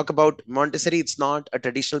 when we talk about Montessori, it's not a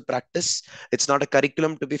traditional practice. It's not a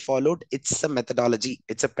curriculum to be followed. It's a methodology.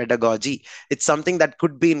 It's a pedagogy. It's something that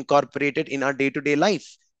could be incorporated in our day-to-day life.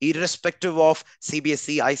 Irrespective of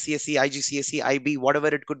CBSE, ICSE, IGCSE, IB, whatever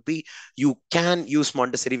it could be, you can use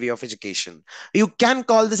Montessori way of education. You can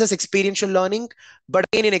call this as experiential learning, but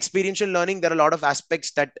again, in experiential learning, there are a lot of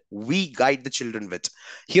aspects that we guide the children with.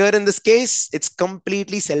 Here in this case, it's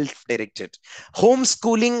completely self-directed.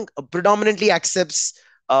 Homeschooling predominantly accepts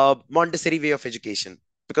Montessori way of education.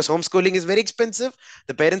 Because homeschooling is very expensive,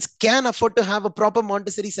 the parents can afford to have a proper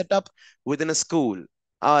Montessori setup within a school.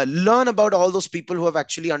 Learn about all those people who have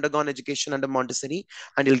actually undergone education under Montessori,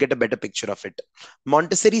 and you'll get a better picture of it.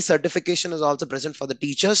 Montessori certification is also present for the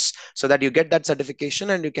teachers, so that you get that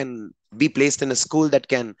certification and you can be placed in a school that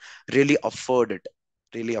can really afford it.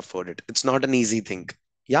 Really afford it. It's not an easy thing.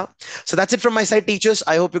 Yeah. So that's it from my side, teachers.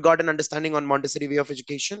 I hope you got an understanding on Montessori way of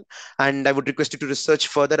education, and I would request you to research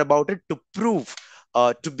further about it to prove,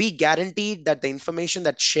 to be guaranteed that the information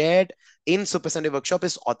that's shared in Super Sunday Workshop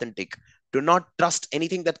is authentic. Do not trust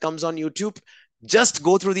anything that comes on YouTube. Just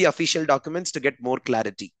go through the official documents to get more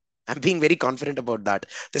clarity. I'm being very confident about that.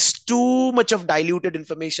 There's too much of diluted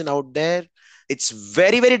information out there. It's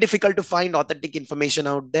very, very difficult to find authentic information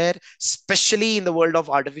out there, especially in the world of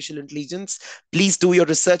artificial intelligence. Please do your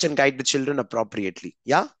research and guide the children appropriately.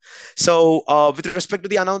 Yeah. So, with respect to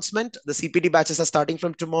the announcement, the CPT batches are starting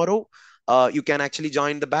from tomorrow. You can actually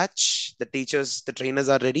join the batch. The teachers, the trainers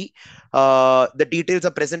are ready. The details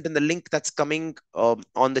are present in the link that's coming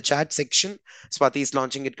on the chat section. Swati is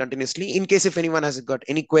launching it continuously. In case if anyone has got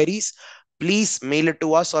any queries, please mail it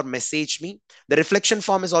to us or message me. The reflection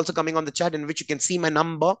form is also coming on the chat, in which you can see my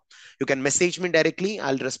number. You can message me directly.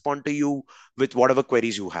 I'll respond to you with whatever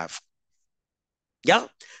queries you have. Yeah,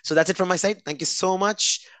 so that's it from my side. Thank you so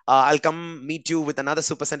much. I'll come meet you with another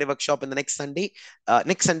Super Sunday workshop in the next Sunday.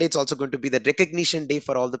 Next Sunday, it's also going to be the recognition day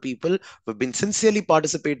for all the people who've been sincerely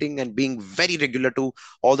participating and being very regular to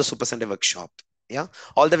all the Super Sunday workshop. Yeah,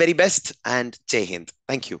 all the very best, and Jai Hind.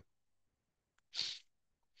 Thank you.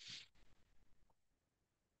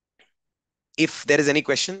 If there is any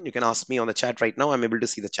question, you can ask me on the chat right now. I'm able to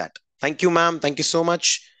see the chat. Thank you, ma'am. Thank you so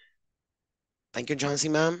much. Thank you,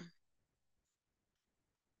 Jhansi, ma'am.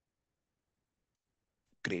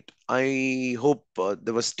 Great. I hope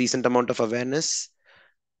there was decent amount of awareness.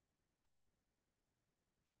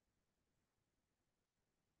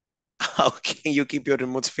 Okay, you keep your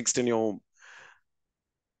remotes fixed in your home.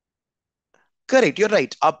 Correct, you're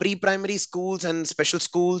right. Our pre-primary schools and special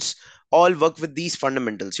schools all work with these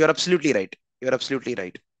fundamentals. You're absolutely right. You're absolutely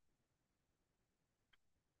right.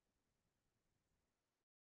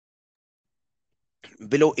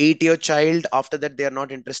 Below 8-year child, after that they are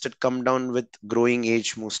not interested, come down with growing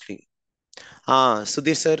age mostly. So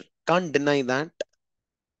they, sir, can't deny that.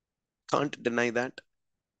 Can't deny that.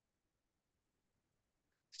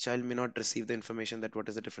 Child may not receive the information that what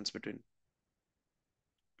is the difference between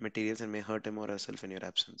materials and may hurt him or herself in your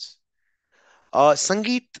absence.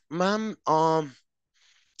 Sangeet, ma'am,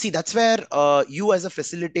 see, that's where you as a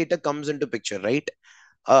facilitator comes into picture, right?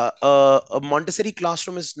 A Montessori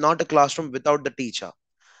classroom is not a classroom without the teacher.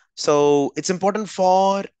 So it's important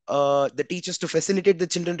for the teachers to facilitate the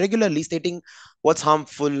children regularly, stating what's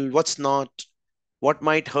harmful, what's not, what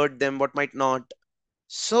might hurt them, what might not.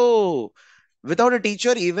 So without a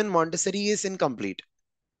teacher, even Montessori is incomplete.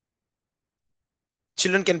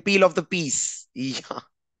 Children can peel off the piece. Yeah.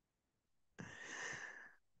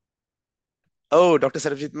 Oh, Dr.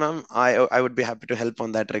 Sarabjit, ma'am, I would be happy to help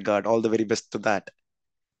on that regard. All the very best to that.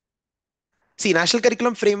 See, National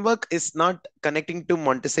Curriculum Framework is not connecting to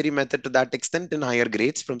Montessori method to that extent in higher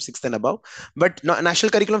grades from 6th and above, but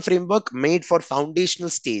National Curriculum Framework made for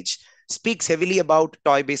foundational stage speaks heavily about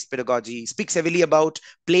toy-based pedagogy, speaks heavily about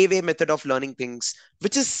playway method of learning things,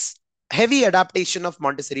 which is heavy adaptation of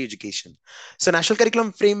Montessori education. So National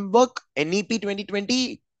Curriculum Framework, NEP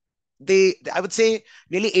 2020, I would say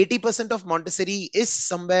nearly 80% of Montessori is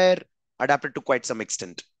somewhere adapted to quite some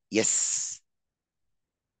extent. Yes.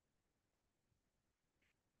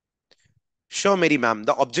 Sure, Mary ma'am.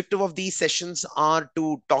 The objective of these sessions are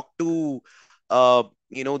to talk to,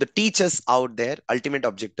 the teachers out there, ultimate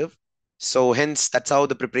objective. So hence, that's how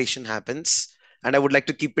the preparation happens. And I would like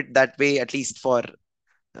to keep it that way, at least for,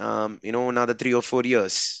 another 3 or 4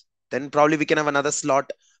 years. Then probably we can have another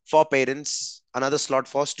slot for parents, another slot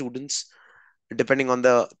for students, depending on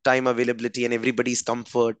the time availability and everybody's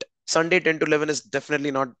comfort. Sunday 10 to 11 is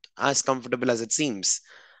definitely not as comfortable as it seems.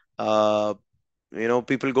 Uh,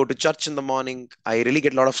 People go to church in the morning. I really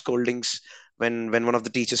get a lot of scoldings when one of the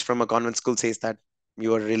teachers from a convent school says that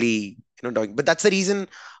you are really doing. But that's the reason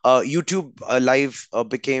YouTube live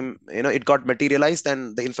became, it got materialized,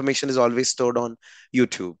 and the information is always stored on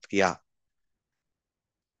YouTube. Yeah.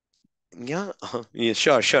 Yeah. Yeah,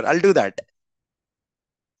 sure, I'll do that.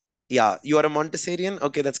 Yeah, you are a Montessorian.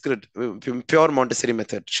 Okay, that's good. Pure Montessori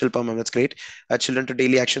method. Shilpa ma'am, that's great. Children to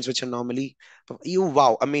daily actions which are normally you.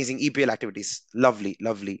 Wow, amazing. EPL activities. Lovely,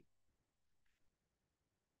 lovely.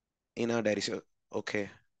 In our diary. So, okay.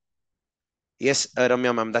 Yes,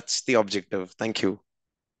 Ramya ma'am, that's the objective. Thank you.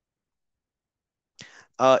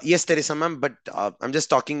 Yes, Teresa ma'am, but I'm just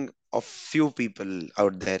talking of few people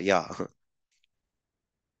out there. Yeah.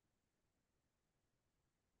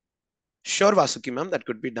 Sure, Vasuki ma'am, that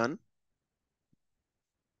could be done.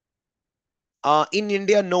 In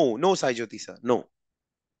India, no, no, Saijoti sir, no.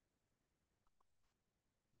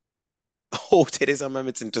 Oh, Teresa ma'am,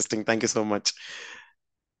 it's interesting. Thank you so much.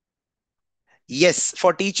 Yes,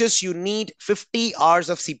 for teachers, you need 50 hours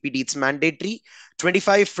of CPD. It's mandatory.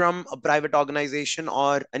 25 from a private organization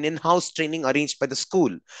or an in-house training arranged by the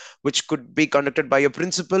school, which could be conducted by a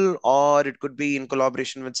principal or it could be in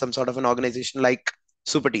collaboration with some sort of an organization like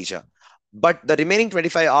SuperTeacher. But the remaining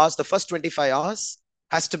 25 hours, the first 25 hours,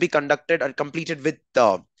 has to be conducted or completed with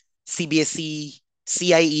the CBSE,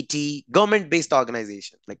 CIET, government-based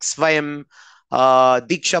organization like SWAYAM,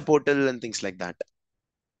 Diksha Portal, and things like that.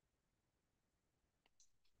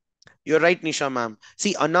 You're right, Nisha, ma'am.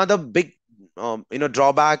 See, another big,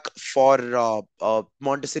 drawback for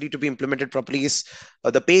Montessori to be implemented properly is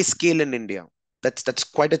the pay scale in India. That's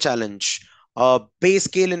quite a challenge. Pay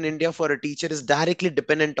scale in India for a teacher is directly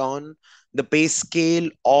dependent on the pay scale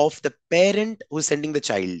of the parent who's sending the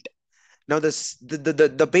child. Now,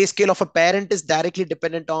 the pay scale of a parent is directly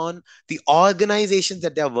dependent on the organizations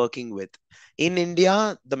that they are working with. In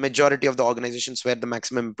India, the majority of the organizations where the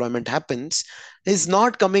maximum employment happens is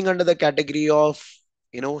not coming under the category of,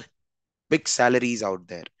 you know, big salaries out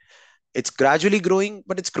there. It's gradually growing,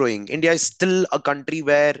 but it's growing. India is still a country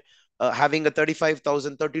where having a 30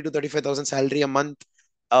 to 35,000 salary a month,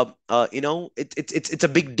 it's a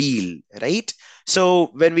big deal, right?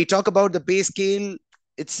 So when we talk about the pay scale,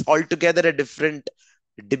 it's altogether a different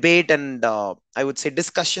debate and I would say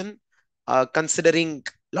discussion, considering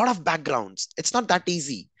a lot of backgrounds. It's not that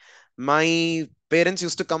easy. My parents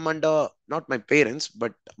used to come under, not my parents,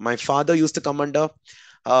 but my father used to come under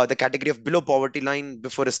the category of below poverty line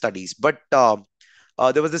before his studies. But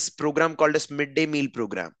there was this program called as midday meal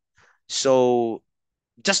program. So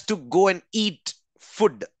just to go and eat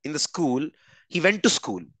food in the school, he went to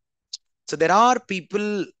school. So there are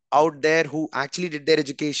people out there who actually did their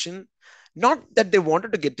education, not that they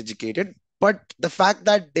wanted to get educated, but the fact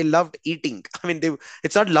that they loved eating, I mean,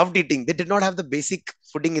 it's not loved eating, they did not have the basic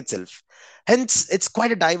footing itself. Hence, it's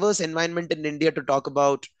quite a diverse environment in India to talk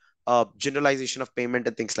about generalization of payment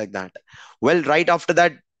and things like that. Well, right after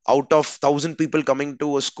that, out of 1,000 people coming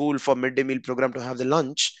to a school for midday meal program to have the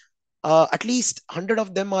lunch, at least 100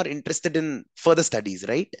 of them are interested in further studies,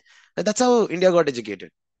 right? And that's how India got educated.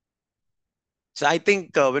 So I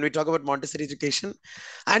think when we talk about Montessori education,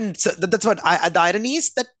 and so that's what the irony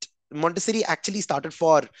is that Montessori actually started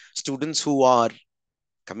for students who are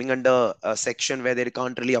coming under a section where they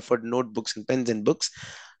can't really afford notebooks and pens and books,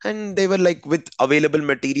 and they were like with available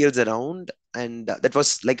materials around, and that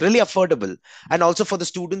was like really affordable, and also for the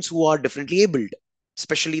students who are differently abled,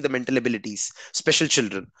 especially the mental abilities, special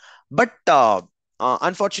children. But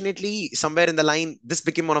unfortunately, somewhere in the line, this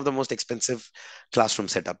became one of the most expensive classroom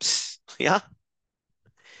setups. Yeah.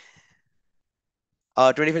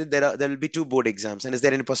 25, there will be two board exams. And is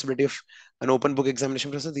there any possibility of an open book examination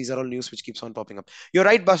process? These are all news which keeps on popping up. You're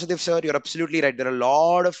right, Basudev sir. You're absolutely right. There are a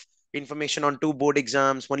lot of information on two board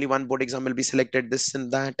exams. Only one board exam will be selected. This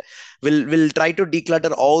and that. We'll try to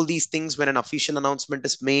declutter all these things when an official announcement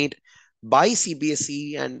is made by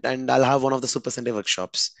CBSE, and I'll have one of the Super Sunday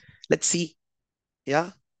workshops. Let's see.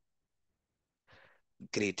 Yeah,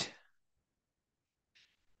 great.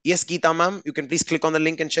 Yes, Geeta ma'am, you can please click on the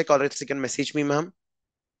link and check, or else you can message me, ma'am.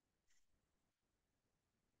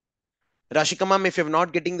 Rashika ma'am, if you're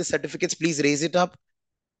not getting the certificates, please raise it up.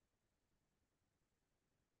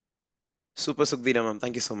 Super Sukhdira ma'am,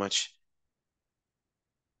 thank you so much.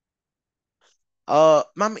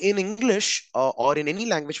 Ma'am, in English or in any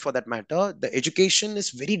language for that matter, the education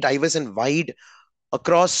is very diverse and wide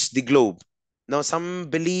across the globe. Now, some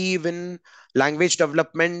believe in language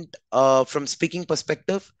development from speaking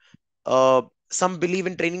perspective. Some believe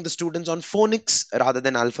in training the students on phonics rather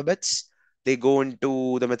than alphabets. They go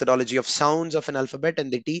into the methodology of sounds of an alphabet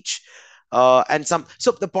and they teach. And some.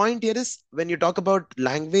 So the point here is when you talk about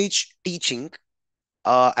language teaching,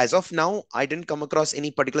 as of now, I didn't come across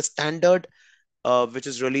any particular standard which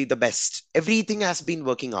is really the best. Everything has been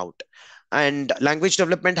working out, and language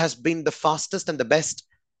development has been the fastest and the best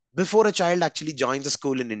before a child actually joins a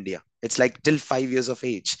school in India. It's like till 5 years of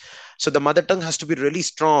age. So the mother tongue has to be really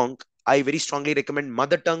strong. I very strongly recommend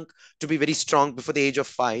mother tongue to be very strong before the age of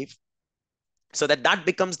 5, so that that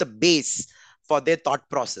becomes the base for their thought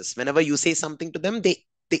process. Whenever you say something to them, they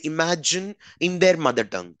imagine in their mother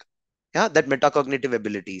tongue. Yeah, that metacognitive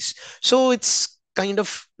abilities. So it's kind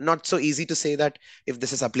of not so easy to say that if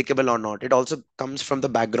this is applicable or not. It also comes from the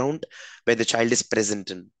background where the child is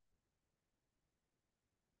present in.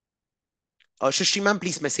 Shushri ma'am,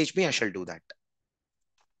 please message me. I shall do that.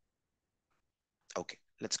 Okay,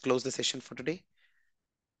 let's close the session for today.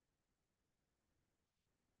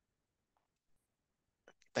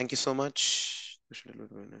 Thank you so much.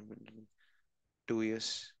 2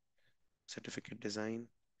 years certificate design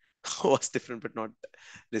was different but not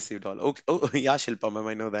received all. Okay. Oh, yeah, Shilpa ma'am,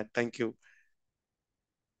 I know that. Thank you.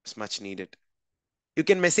 It's much needed. You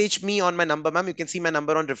can message me on my number, ma'am. You can see my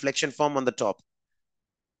number on reflection form on the top.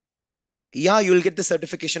 Yeah, you'll get the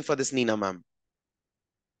certification for this, Nina, ma'am.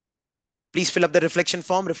 Please fill up the reflection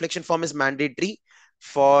form. Reflection form is mandatory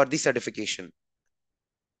for the certification.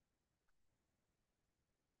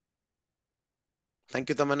 Thank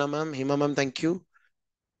you, Tamana, ma'am. Hima, ma'am, thank you.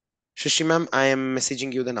 Shushi, ma'am, I am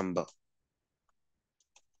messaging you the number.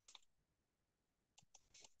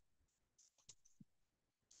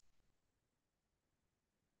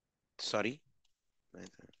 Sorry.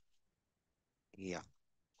 Yeah.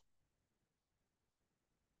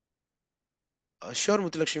 Sure,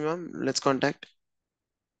 Mutulakshmi, ma'am. Let's contact.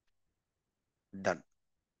 Done.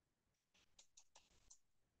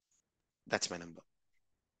 That's my number.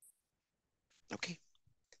 Okay.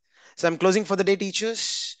 So I'm closing for the day,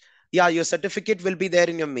 teachers. Yeah, your certificate will be there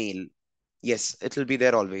in your mail. Yes, it will be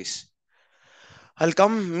there always. I'll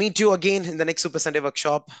come meet you again in the next Super Sunday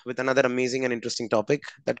workshop with another amazing and interesting topic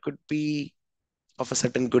that could be of a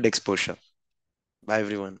certain good exposure. Bye,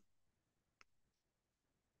 everyone.